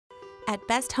At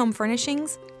Best Home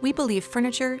Furnishings, we believe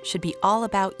furniture should be all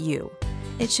about you.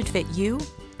 It should fit you,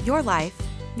 your life,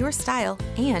 your style,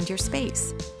 and your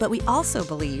space. But we also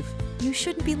believe you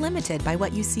shouldn't be limited by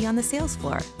what you see on the sales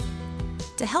floor.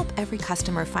 To help every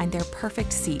customer find their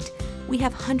perfect seat, we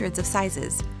have hundreds of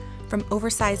sizes, from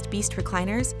oversized beast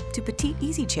recliners to petite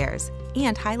easy chairs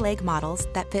and high leg models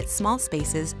that fit small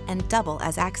spaces and double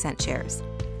as accent chairs.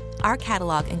 Our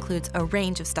catalog includes a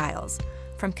range of styles,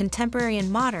 from contemporary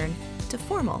and modern to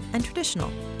formal and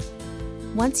traditional.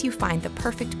 Once you find the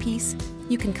perfect piece,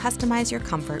 you can customize your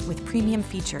comfort with premium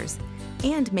features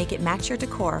and make it match your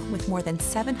decor with more than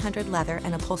 700 leather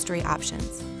and upholstery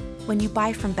options. When you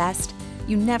buy from Best,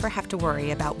 you never have to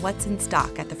worry about what's in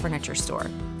stock at the furniture store.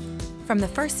 From the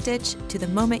first stitch to the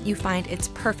moment you find its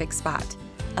perfect spot,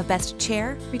 a Best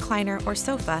chair, recliner, or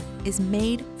sofa is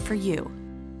made for you.